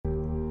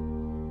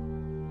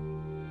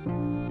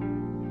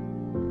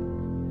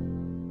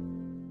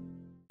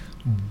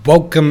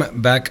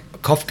Welcome back,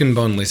 Kofkin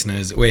Bond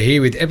listeners. We're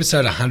here with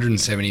episode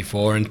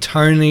 174, and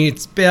Tony,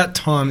 it's about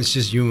time it's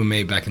just you and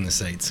me back in the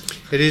seats.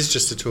 It is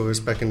just the two of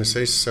us back in the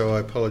seats, so I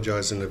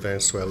apologise in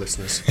advance to our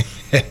listeners.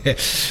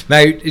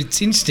 Mate,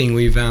 it's interesting.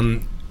 We've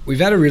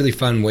had a really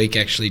fun week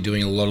actually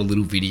doing a lot of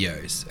little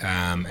videos,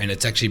 and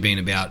it's actually been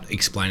about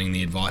explaining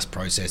the advice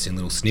process in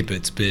little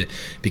snippets, but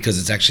because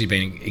it's actually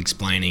been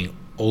explaining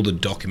all the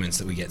documents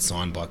that we get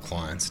signed by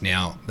clients.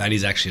 Now, that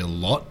is actually a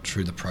lot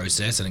through the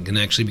process, and it can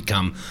actually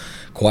become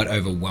quite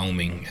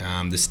overwhelming,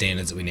 the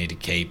standards that we need to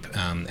keep.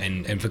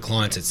 And for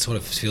clients, it sort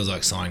of feels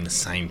like signing the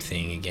same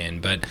thing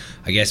again. But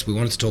I guess we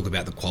wanted to talk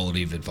about the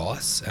quality of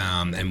advice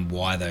and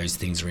why those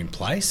things are in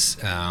place,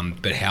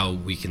 but how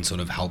we can sort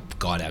of help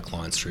guide our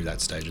clients through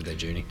that stage of their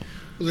journey.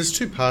 Well, there's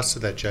two parts to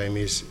that,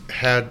 Jamie. Is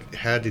how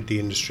did the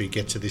industry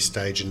get to this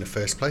stage in the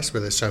first place,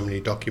 where there's so many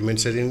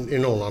documents that,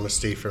 in all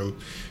honesty,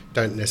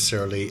 don't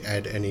necessarily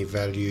add any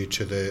value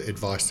to the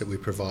advice that we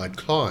provide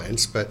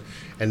clients,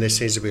 and there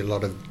seems to be a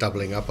lot of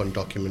doubling up on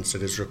documents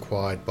that is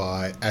required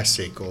by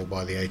ASIC or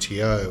by the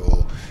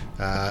ATO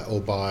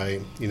or by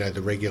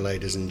the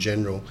regulators in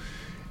general.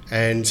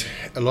 And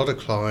a lot of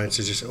clients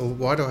are just,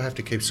 why do I have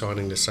to keep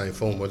signing the same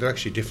form? Well, there are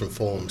actually different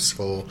forms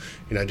for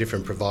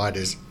different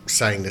providers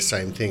saying the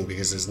same thing,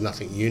 because there's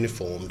nothing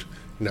uniformed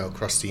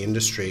across the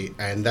industry,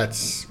 and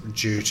that's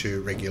due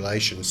to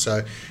regulation.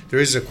 So there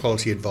is a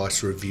quality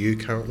advice review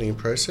currently in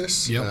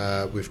process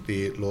with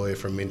the lawyer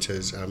from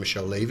Ms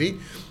Michelle Levy,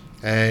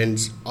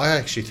 and I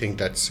actually think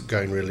that's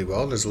going really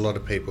well. There's a lot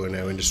of people in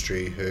our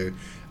industry who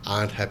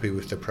aren't happy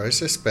with the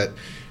process, but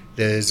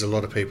there's a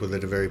lot of people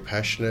that are very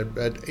passionate.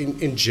 But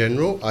in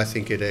general, I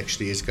think it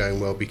actually is going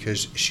well,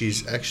 because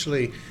she's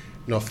actually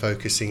not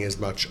focusing as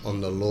much on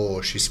the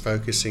law. She's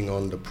focusing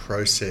on the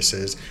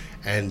processes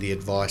and the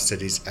advice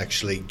that is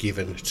actually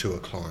given to a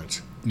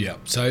client. Yeah,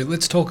 so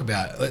let's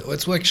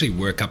actually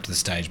work up to the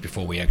stage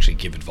before we actually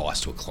give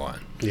advice to a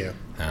client. Yeah.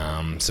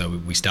 So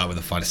we start with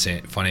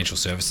a financial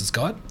services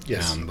guide.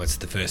 Yes. That's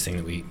the first thing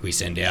that we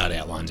send out,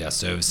 outlines our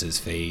services,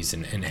 fees,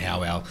 and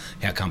how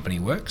our company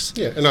works.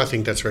 Yeah, and I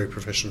think that's very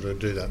professional to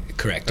do that.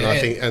 Correct.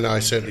 And I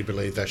certainly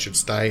believe that should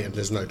stay, and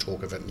there's no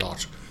talk of it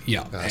not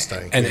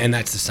staying. And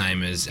that's the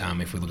same as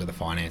if we look at the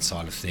finance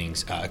side of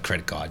things, a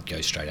credit guide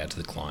goes straight out to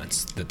the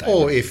clients.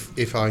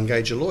 If I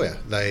engage a lawyer,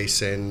 they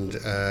send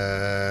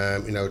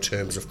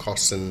terms of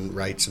costs and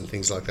rates and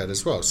things like that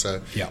as well.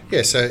 So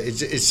so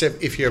it's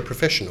if you're a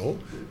professional,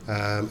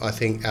 I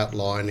think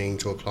outlining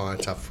to a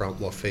client up front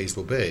what fees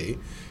will be,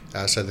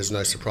 so there's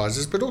no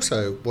surprises, but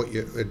also what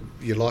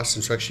your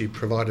license to actually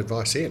provide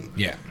advice in.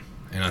 Yeah.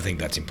 And I think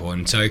that's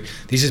important. So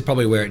this is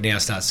probably where it now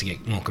starts to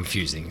get more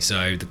confusing.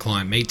 So the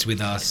client meets with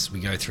us, we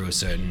go through a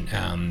certain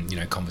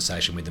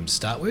conversation with them to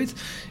start with,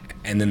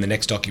 and then the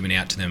next document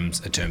out to them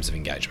is a terms of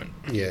engagement.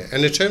 Yeah,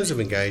 and the terms of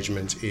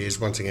engagement is,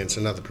 once again, it's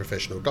another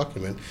professional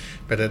document,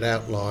 but it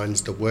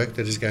outlines the work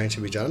that is going to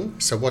be done,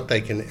 so what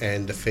they can,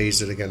 and the fees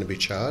that are going to be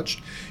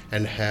charged,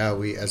 and how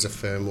we as a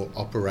firm will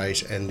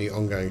operate, and the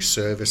ongoing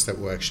service that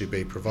will actually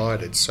be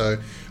provided. So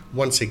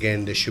once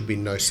again, there should be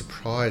no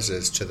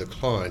surprises to the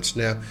clients.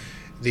 Now,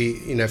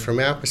 from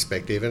our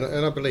perspective,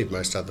 and I believe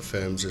most other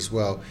firms as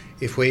well,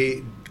 if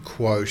we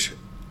quote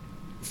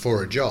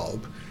for a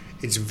job,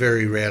 it's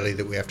very rarely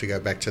that we have to go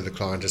back to the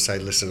client to say,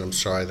 listen, I'm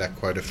sorry, that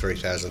quote of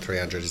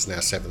 $3,300 is now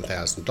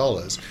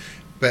 $7,000.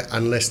 But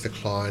unless the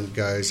client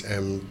goes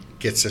and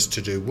gets us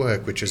to do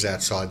work which is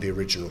outside the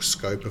original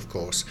scope, of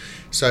course.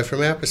 So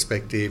from our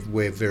perspective,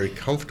 we're very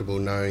comfortable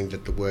knowing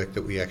that the work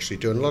that we actually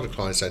do, and a lot of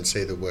clients don't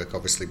see the work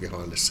obviously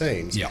behind the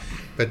scenes,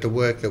 but the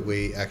work that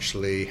we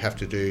actually have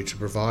to do to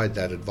provide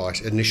that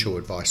initial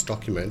advice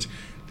document,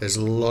 there's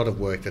a lot of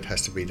work that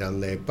has to be done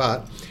there.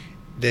 But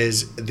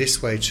there's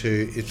this way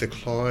too, if the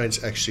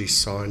client actually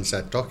signs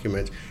that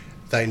document,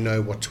 they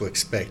know what to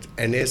expect.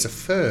 And as a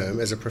firm,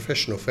 as a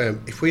professional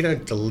firm, if we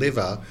don't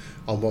deliver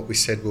on what we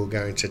said we were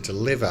going to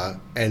deliver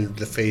and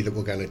the fee that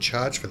we're going to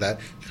charge for that,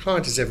 the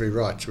client has every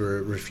right to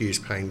refuse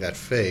paying that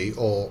fee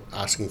or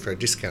asking for a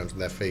discount on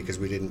that fee because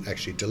we didn't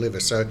actually deliver.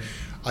 So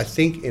I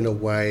think in a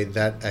way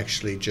that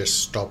actually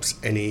just stops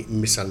any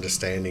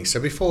misunderstanding.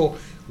 So before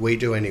we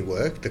do any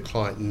work, the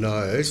client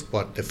knows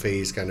what the fee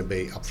is going to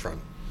be upfront.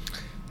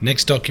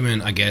 Next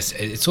document, I guess,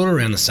 it's sort of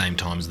around the same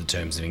time as the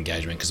terms of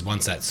engagement, because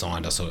once that's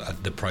signed,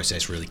 the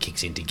process really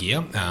kicks into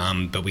gear,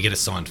 but we get a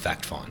signed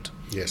fact find.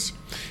 Yes.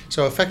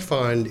 So a fact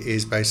find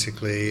is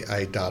basically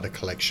a data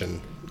collection,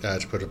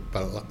 to put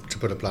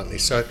it bluntly.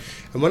 So,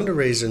 and one of the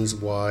reasons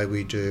why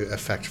we do a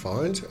fact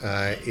find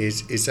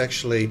is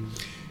actually,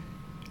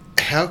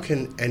 how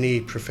can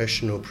any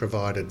professional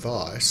provide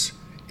advice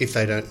if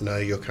they don't know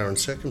your current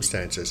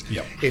circumstances?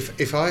 Yep.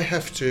 If I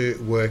have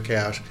to work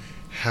out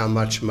how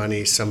much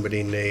money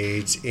somebody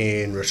needs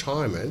in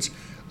retirement,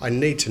 I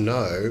need to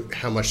know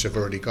how much they've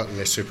already got in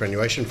their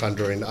superannuation fund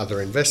or in other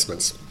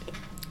investments.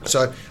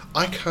 So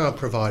I can't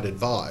provide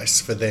advice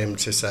for them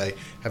to say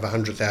have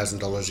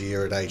 $100,000 a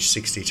year at age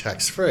 60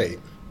 tax-free.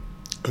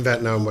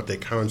 about knowing what their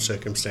current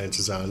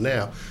circumstances are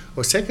now,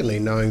 or secondly,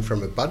 knowing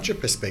from a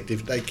budget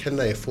perspective, can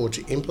they afford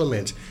to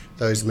implement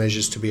those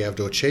measures to be able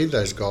to achieve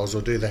those goals,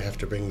 or do they have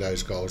to bring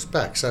those goals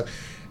back? So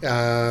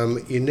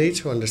you need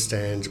to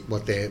understand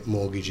what their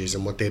mortgage is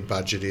and what their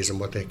budget is and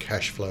what their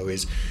cash flow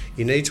is.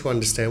 You need to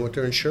understand what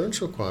their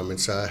insurance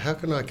requirements are. How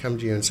can I come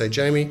to you and say,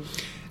 Jamie,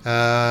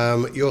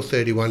 you're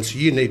 31, so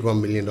you need $1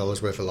 million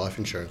worth of life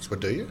insurance. Well,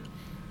 do you?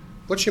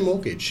 What's your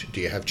mortgage? Do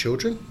you have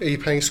children? Are you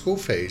paying school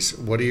fees?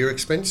 What are your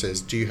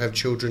expenses? Do you have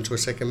children to a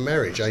second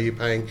marriage? Are you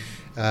paying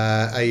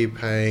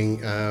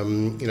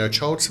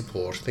child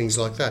support? Things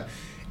like that.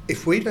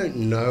 If we don't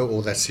know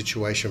all that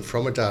situation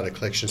from a data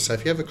collection, so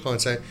if you have a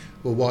client say,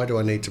 well, why do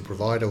I need to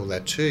provide all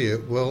that to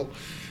you? Well,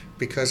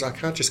 because I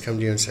can't just come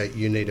to you and say,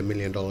 you need $1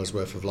 million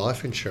worth of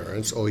life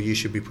insurance, or you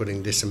should be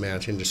putting this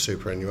amount into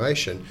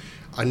superannuation.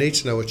 I need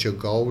to know what your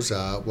goals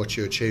are, what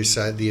you achieve,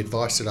 so the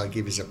advice that I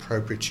give is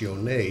appropriate to your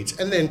needs,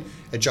 and then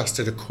adjust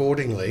it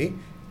accordingly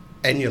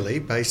annually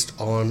based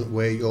on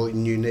where your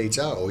new needs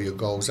are or your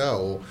goals are,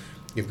 or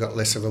you've got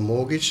less of a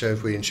mortgage, so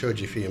if we insured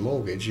you for your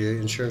mortgage, your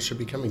insurance should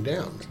be coming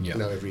down,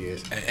 every year.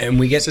 And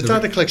we get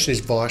data collection is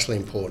vitally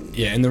important.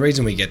 Yeah, and the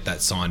reason we get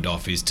that signed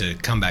off is to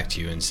come back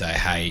to you and say,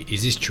 hey,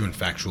 is this true and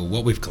factual?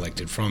 What we've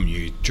collected from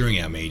you during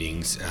our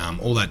meetings,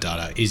 all that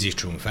data, is this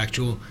true and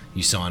factual?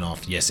 You sign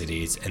off, yes it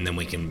is, and then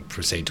we can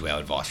proceed to our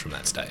advice from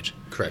that stage.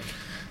 Correct.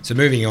 So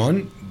moving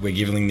on, we're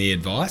giving the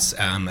advice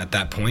at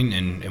that point,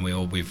 and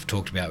we've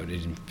talked about it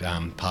in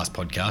past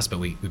podcasts, but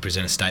we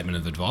present a statement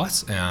of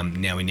advice.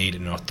 Now we need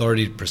an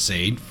authority to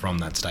proceed from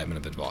that statement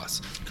of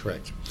advice.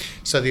 Correct.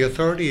 So the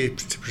authority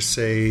to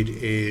proceed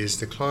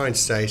is the client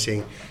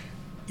stating,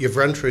 you've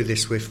run through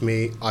this with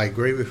me, I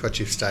agree with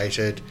what you've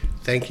stated,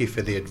 thank you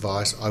for the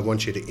advice, I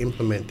want you to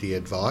implement the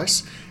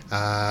advice.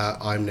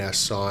 I'm now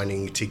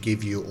signing to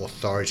give you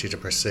authority to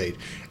proceed.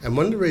 And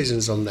one of the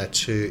reasons on that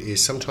too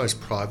is sometimes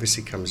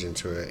privacy comes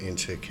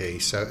into key.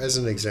 So as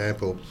an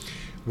example,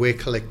 we're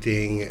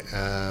collecting,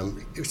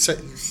 it's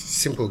a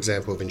simple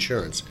example of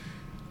insurance.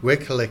 We're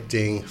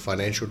collecting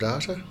financial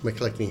data, we're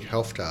collecting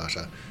health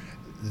data.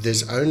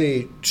 There's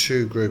only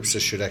two groups that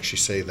should actually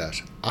see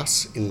that.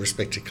 Us in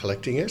respect to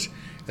collecting it,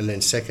 and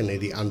then secondly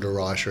the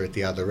underwriter at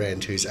the other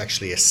end who's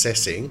actually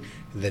assessing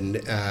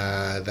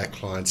that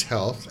client's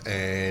health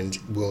and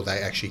will they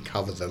actually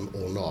cover them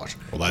or not.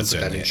 Well, that's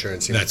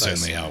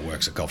certainly how it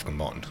works at Gulf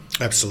Combined.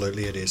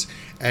 Absolutely it is.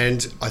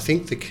 And I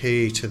think the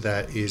key to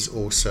that is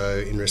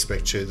also in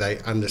respect to they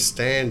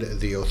understand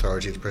the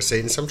authority to proceed,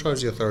 and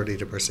sometimes the authority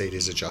to proceed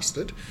is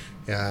adjusted.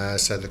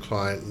 So the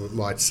client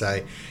might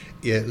say,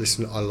 yeah,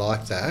 listen, I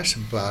like that,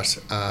 but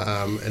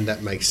and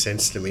that makes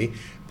sense to me,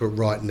 but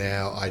right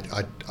now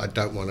I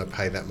don't want to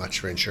pay that much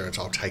for insurance.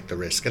 I'll take the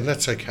risk, and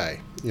that's okay.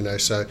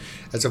 So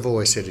as I've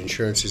always said,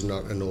 insurance is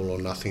not an all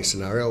or nothing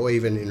scenario, or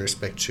even in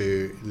respect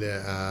to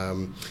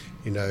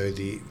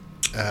the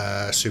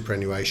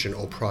superannuation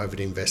or private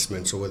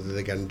investments, or whether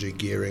they're going to do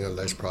gearing on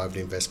those private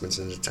investments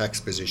in a tax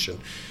position.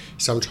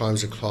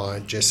 Sometimes a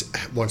client just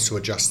wants to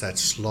adjust that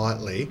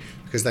slightly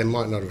because they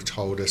might not have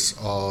told us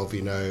of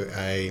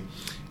a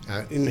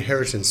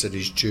inheritance that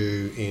is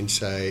due in,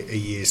 say, a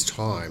year's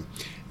time.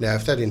 Now,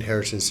 if that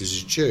inheritance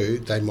is due,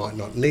 they might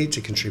not need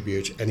to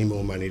contribute any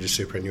more money to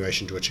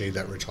superannuation to achieve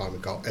that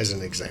retirement goal, as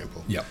an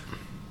example. Yep.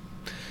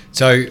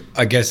 So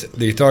I guess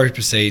the authority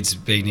proceeds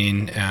being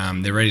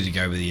in, they're ready to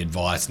go with the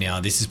advice. Now,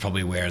 this is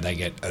probably where they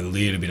get a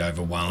little bit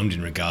overwhelmed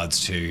in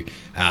regards to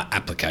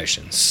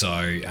applications.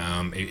 So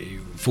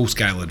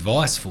full-scale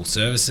advice, full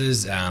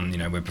services,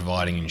 we're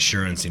providing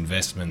insurance,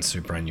 investments,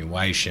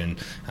 superannuation,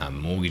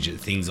 mortgage,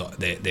 things like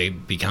that. There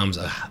becomes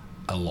a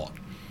lot.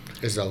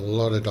 There's a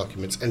lot of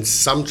documents, and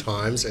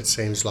sometimes it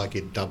seems like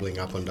you're doubling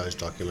up on those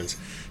documents.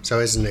 So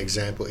as an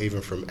example,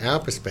 even from our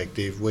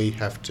perspective, we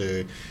have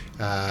to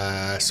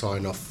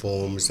sign off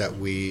forms that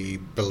we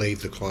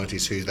believe the client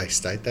is who they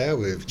state they are.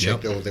 We've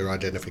checked all their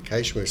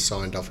identification, we've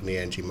signed off on the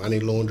anti-money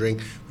laundering,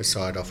 we've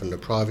signed off on the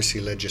privacy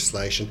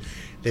legislation.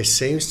 There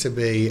seems to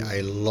be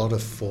a lot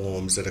of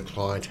forms that a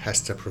client has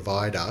to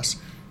provide us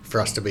for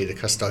us to be the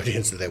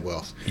custodians of their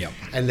wealth. Yep.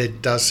 And there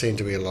does seem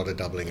to be a lot of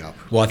doubling up.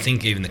 Well, I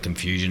think even the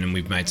confusion, and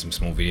we've made some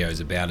small videos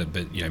about it,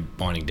 but,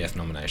 binding death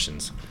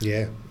nominations.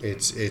 Yeah,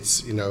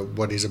 it's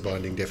what is a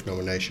binding death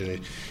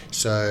nomination?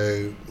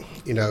 So,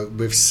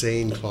 we've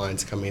seen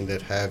clients come in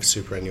that have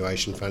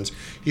superannuation funds,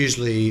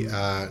 usually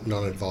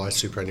non-advised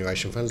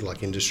superannuation funds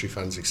like industry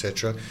funds,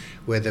 etc.,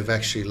 where they've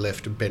actually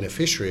left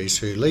beneficiaries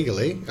who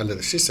legally, under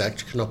the SIS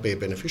Act, cannot be a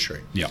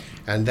beneficiary. Yeah.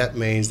 And that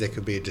means there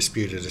could be a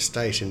disputed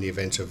estate in the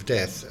event of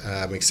death,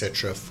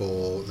 etc.,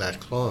 for that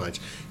client.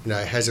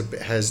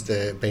 Has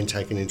there been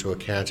taken into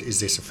account? Is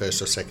this a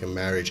first or second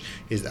marriage?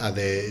 Are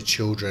there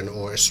children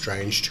or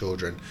estranged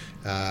children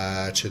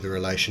to the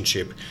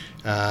relationship?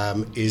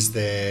 Is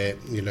there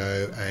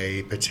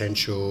a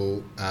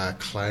potential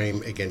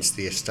claim against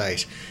the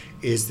estate?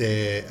 Is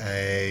there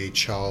a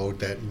child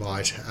that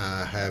might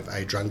have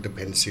a drug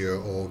dependency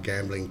or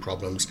gambling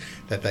problems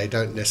that they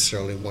don't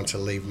necessarily want to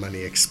leave money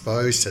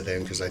exposed to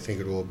them because they think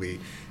it will be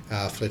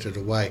flitted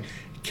away?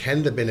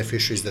 can the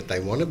beneficiaries that they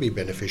want to be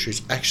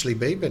beneficiaries actually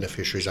be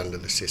beneficiaries under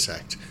the SIS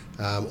Act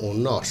or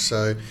not?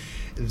 So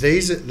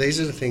these are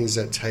the things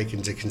that take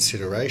into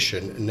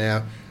consideration.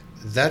 Now,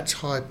 that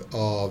type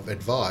of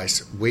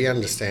advice, we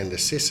understand the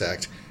SIS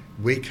Act.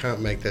 We can't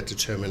make that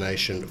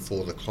determination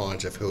for the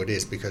client of who it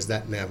is, because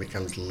that now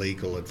becomes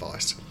legal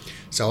advice.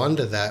 So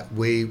under that,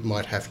 we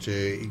might have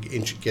to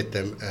get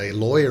them a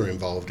lawyer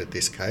involved at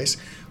this case,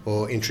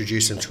 or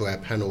introduce them to our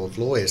panel of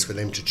lawyers for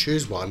them to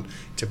choose one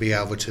to be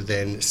able to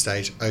then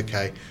state,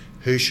 okay,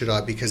 who should I,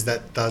 because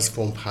that does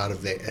form part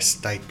of their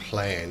estate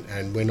plan,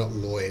 and we're not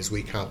lawyers,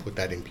 we can't put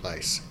that in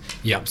place.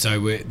 Yeah, so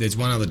there's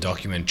one other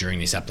document during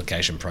this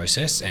application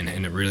process, and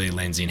it really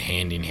lends in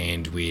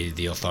hand with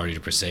the authority to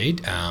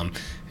proceed,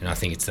 and I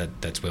think it's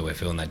that's where we're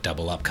feeling that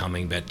double up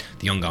coming, but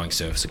the ongoing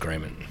service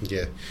agreement.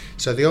 Yeah,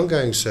 so the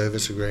ongoing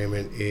service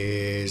agreement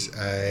is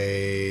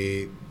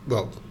as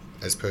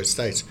per it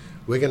states,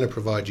 we're going to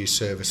provide you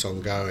service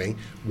ongoing.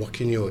 What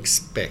can you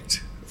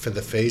expect for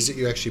the fees that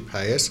you actually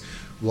pay us?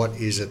 What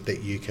is it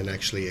that you can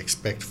actually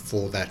expect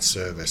for that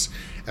service?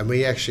 And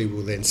we actually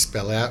will then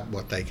spell out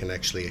what they can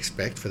actually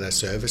expect for that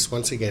service.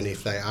 Once again,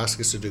 if they ask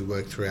us to do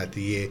work throughout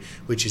the year,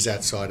 which is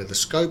outside of the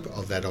scope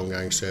of that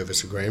ongoing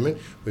service agreement,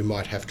 we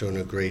might have to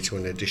agree to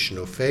an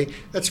additional fee.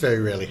 That's very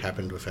rarely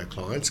happened with our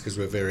clients, because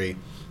we're very,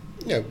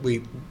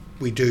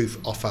 we do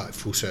offer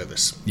full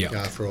service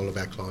for all of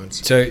our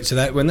clients. So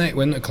that when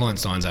the client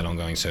signs that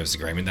ongoing service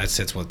agreement, that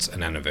sets what's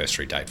an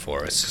anniversary date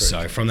for us.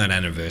 Correct. So from that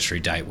anniversary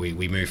date,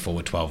 we move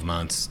forward 12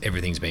 months.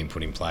 Everything's been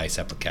put in place,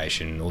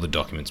 application, all the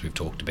documents we've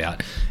talked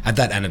about. At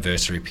that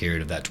anniversary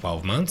period of that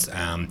 12 months,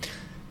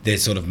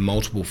 there's sort of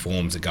multiple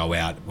forms that go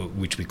out,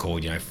 which we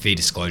call, fee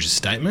disclosure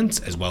statements,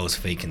 as well as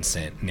fee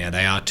consent. Now,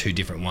 they are two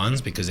different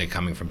ones because they're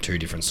coming from two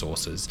different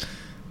sources.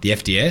 The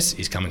FDS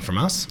is coming from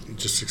us.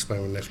 Just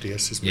explain what an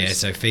FDS is, please. Yeah,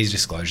 so fees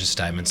disclosure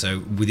statement. So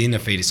within a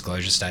fee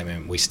disclosure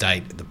statement, we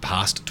state the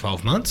past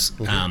 12 months,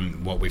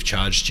 what we've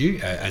charged you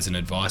as an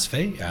advice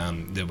fee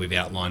that we've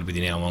outlined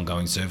within our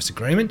ongoing service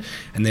agreement.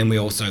 And then we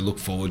also look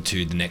forward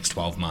to the next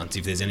 12 months.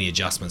 If there's any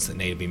adjustments that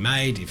need to be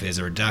made, if there's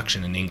a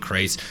reduction, an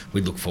increase, we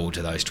look forward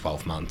to those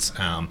 12 months.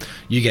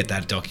 You get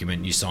that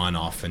document, you sign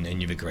off,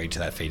 and you've agreed to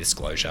that fee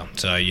disclosure.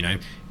 So,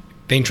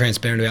 being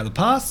transparent about the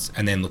past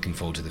and then looking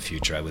forward to the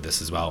future with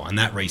us as well. And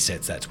that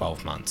resets that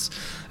 12 months.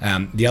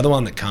 The other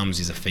one that comes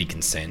is a fee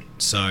consent.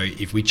 So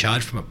if we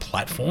charge from a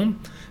platform,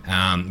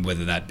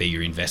 whether that be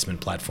your investment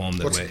platform.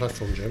 What's a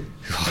platform, Jim?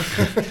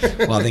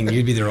 Well, I think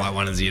you'd be the right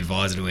one as the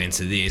advisor to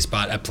answer this,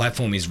 but a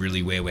platform is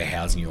really where we're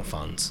housing your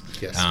funds.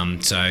 Yes.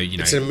 It's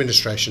an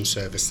administration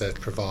service that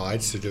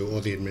provides to do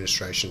all the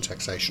administration,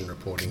 taxation,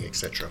 reporting,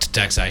 etc.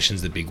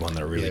 Taxation's the big one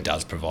that it really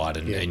does provide,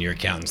 and your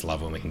accountants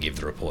love when we can give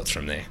the reports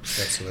from there.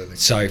 Absolutely.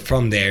 So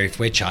from there, if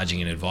we're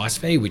charging an advice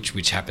fee,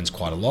 which happens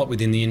quite a lot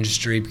within the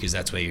industry, because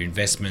that's where your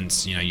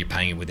investments, you're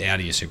paying it out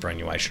of your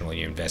superannuation or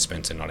your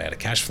investments and not out of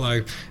cash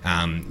flow.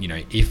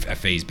 If a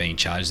fee is being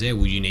charged there,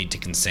 will you need to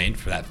consent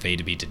for that fee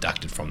to be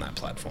deducted from that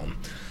platform?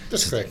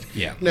 That's correct.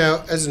 Yeah.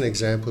 Now, as an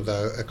example,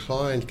 though, a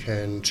client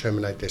can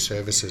terminate their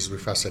services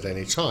with us at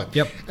any time.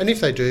 Yep. And if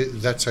they do,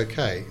 that's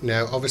okay.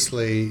 Now,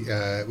 obviously,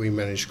 we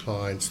manage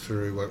clients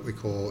through what we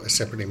call a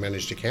separately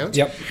managed account.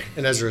 Yep.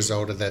 And as a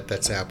result of that,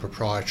 that's our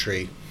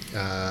proprietary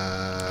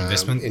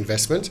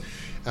investment.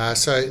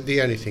 So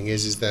the only thing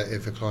is that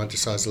if a client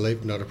decides to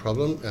leave, not a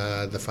problem.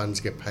 The funds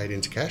get paid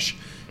into cash,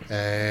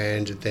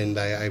 and then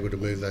they are able to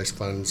move those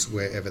funds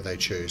wherever they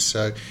choose.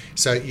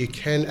 So you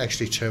can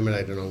actually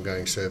terminate an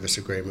ongoing service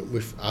agreement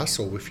with us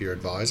or with your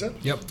advisor.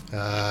 Yep.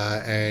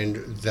 And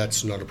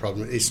that's not a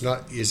problem. It's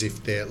not as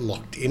if they're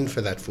locked in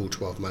for that full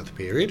 12-month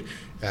period,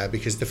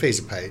 because the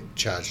fees are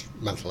charged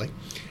monthly.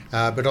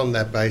 But on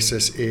that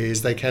basis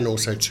is they can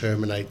also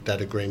terminate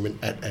that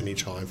agreement at any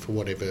time for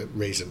whatever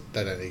reason.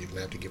 They don't even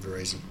have to give a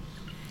reason.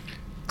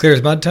 Clear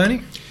as mud,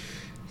 Tony?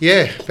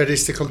 Yeah, but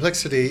it's the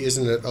complexity,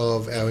 isn't it,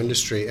 of our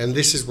industry. And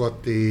this is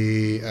what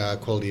the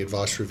Quality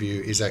Advice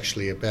Review is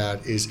actually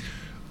about, is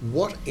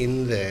what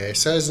in there.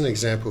 So as an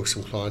example,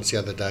 some clients the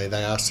other day,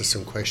 they asked us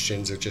some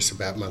questions of just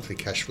about monthly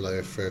cash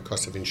flow for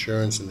cost of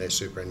insurance and their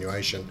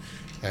superannuation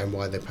and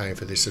why they're paying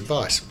for this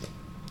advice.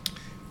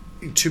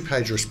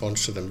 2-page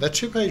response to them. That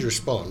 2-page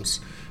response,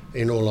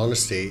 in all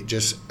honesty,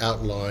 just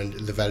outlined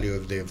the value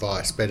of the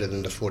advice better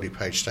than the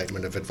 40-page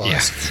statement of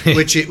advice, yeah.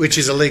 which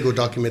is a legal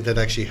document that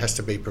actually has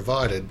to be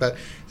provided. But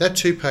that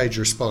 2-page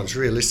response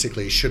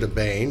realistically should have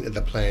been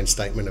the planned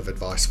statement of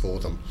advice for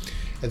them.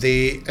 And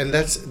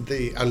that's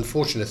the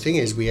unfortunate thing,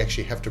 is we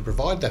actually have to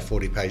provide that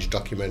 40-page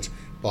document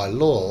by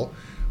law,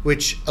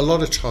 which a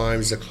lot of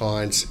times the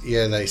clients,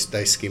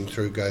 they skim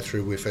through, go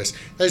through with us.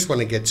 They just want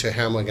to get to,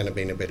 how am I going to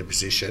be in a better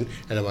position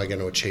and am I going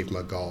to achieve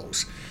my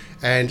goals?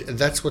 And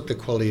that's what the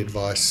Quality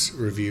Advice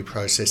Review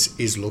process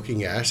is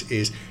looking at,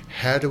 is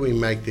how do we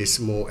make this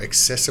more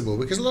accessible?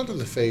 Because a lot of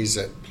the fees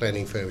that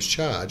planning firms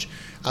charge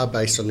are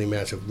based on the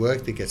amount of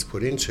work that gets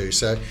put into.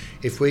 So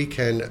if we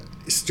can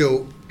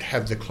still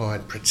have the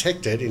client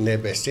protected in their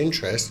best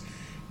interest,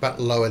 but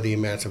lower the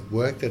amount of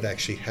work that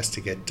actually has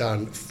to get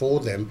done for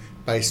them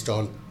based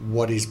on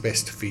what is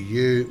best for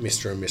you,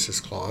 Mr. and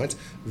Mrs. Client,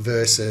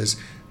 versus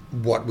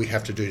what we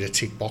have to do to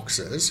tick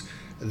boxes.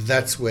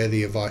 That's where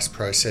the advice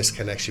process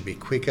can actually be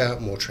quicker,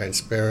 more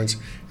transparent,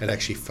 and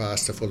actually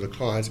faster for the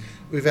clients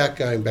without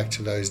going back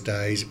to those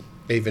days,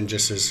 even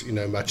just as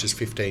much as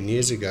 15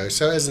 years ago.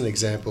 So as an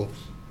example,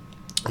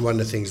 one of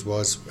the things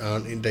was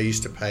they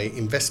used to pay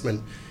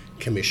investment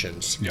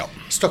commissions. Yep.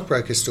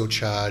 Stockbrokers still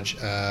charge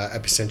a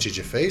percentage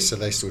of fees, so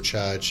they still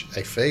charge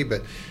a fee,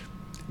 but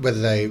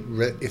whether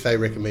if they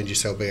recommend you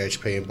sell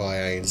BHP and buy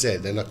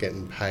ANZ, they're not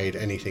getting paid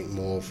anything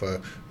more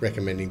for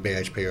recommending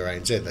BHP or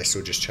ANZ. They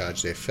still just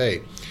charge their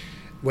fee.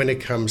 When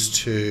it comes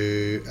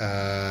to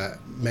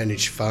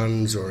managed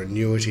funds or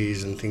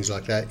annuities and things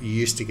like that, you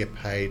used to get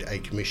paid a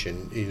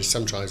commission.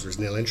 Sometimes it was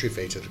nil entry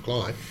fee to the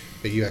client,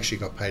 but you actually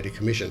got paid a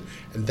commission.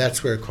 And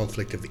that's where a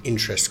conflict of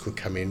interest could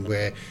come in,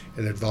 where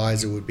an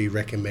advisor would be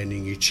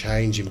recommending you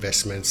change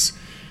investments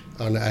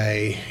on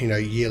a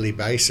yearly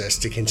basis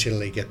to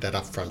continually get that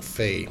upfront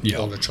fee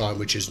all the time,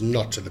 which is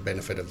not to the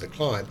benefit of the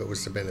client, but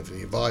was the benefit of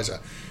the advisor.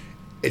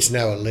 It's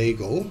now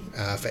illegal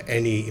for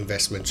any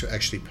investment to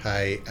actually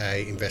pay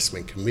a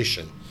investment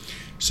commission.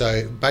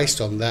 So based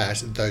on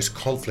that, those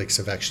conflicts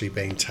have actually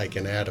been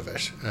taken out of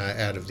it,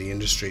 out of the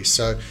industry.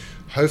 So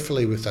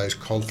hopefully with those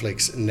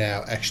conflicts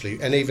now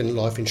actually, and even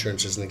life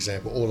insurance as an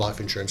example, all life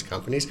insurance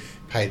companies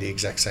pay the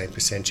exact same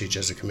percentage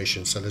as a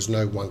commission. So there's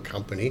no one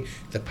company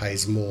that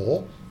pays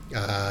more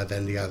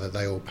than the other.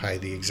 They all pay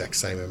the exact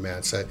same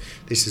amount. So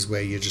this is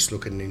where you just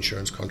look at an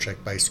insurance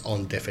contract based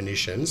on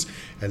definitions,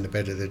 and the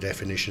better the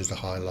definitions, the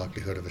higher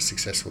likelihood of a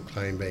successful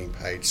claim being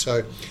paid.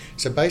 So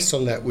based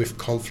on that, with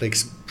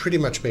conflicts pretty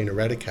much being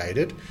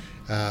eradicated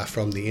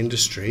from the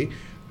industry,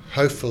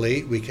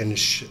 hopefully we can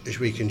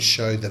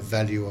show the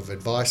value of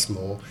advice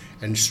more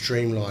and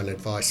streamline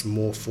advice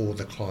more for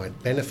the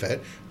client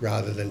benefit,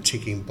 rather than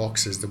ticking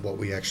boxes that what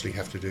we actually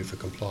have to do for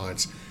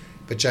compliance.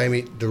 But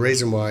Jamie, the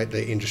reason why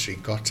the industry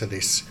got to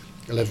this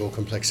level of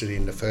complexity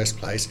in the first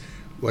place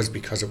was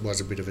because it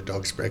was a bit of a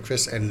dog's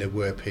breakfast, and there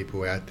were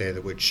people out there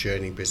that were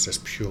churning business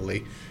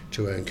purely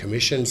to earn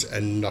commissions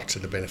and not to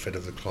the benefit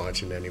of the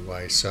client in any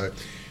way. So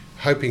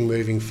hoping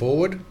moving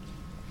forward,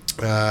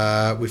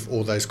 with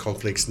all those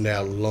conflicts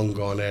now long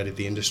gone out of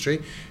the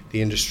industry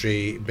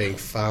being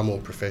far more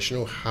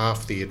professional,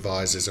 half the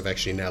advisors have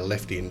actually now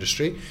left the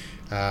industry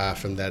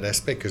from that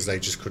aspect because they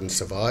just couldn't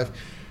survive.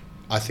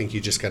 I think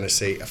you're just going to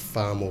see a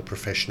far more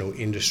professional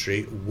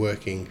industry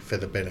working for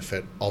the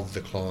benefit of the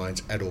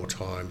clients at all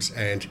times.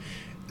 And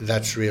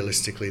that's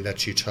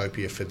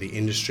utopia for the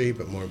industry,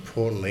 but more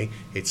importantly,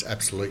 it's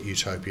absolute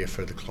utopia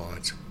for the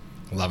clients.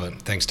 Love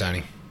it. Thanks,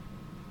 Tony.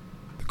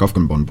 The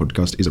Kofkin Bond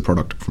podcast is a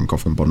product from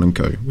Kofkin Bond &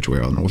 Co., which we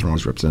are an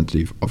authorised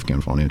representative of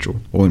Count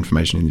Financial. All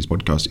information in this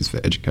podcast is for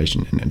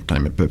education and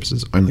entertainment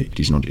purposes only. It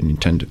is not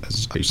intended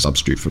as a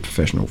substitute for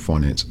professional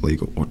finance,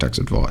 legal or tax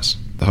advice.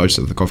 The hosts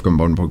of the Kofkin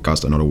Bond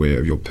podcast are not aware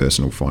of your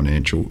personal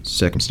financial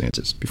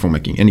circumstances. Before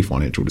making any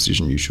financial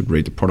decision, you should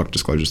read the product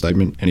disclosure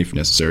statement and, if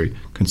necessary,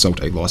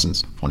 consult a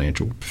licensed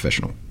financial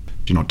professional.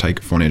 Do not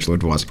take financial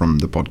advice from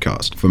the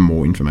podcast. For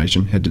more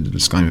information, head to the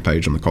disclaimer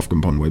page on the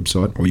Kofkin Bond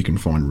website, or you can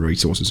find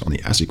resources on the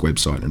ASIC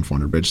website and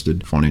find a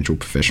registered financial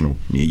professional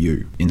near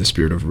you. In the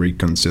spirit of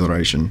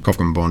reconciliation,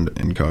 Kofkin Bond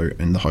 & Co.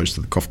 and the host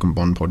of the Kofkin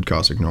Bond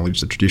podcast acknowledge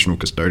the traditional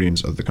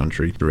custodians of the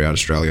country throughout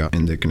Australia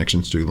and their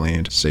connections to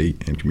land, sea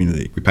and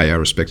community. We pay our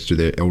respects to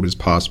their elders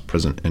past,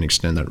 present and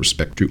extend that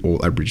respect to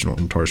all Aboriginal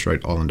and Torres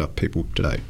Strait Islander people today.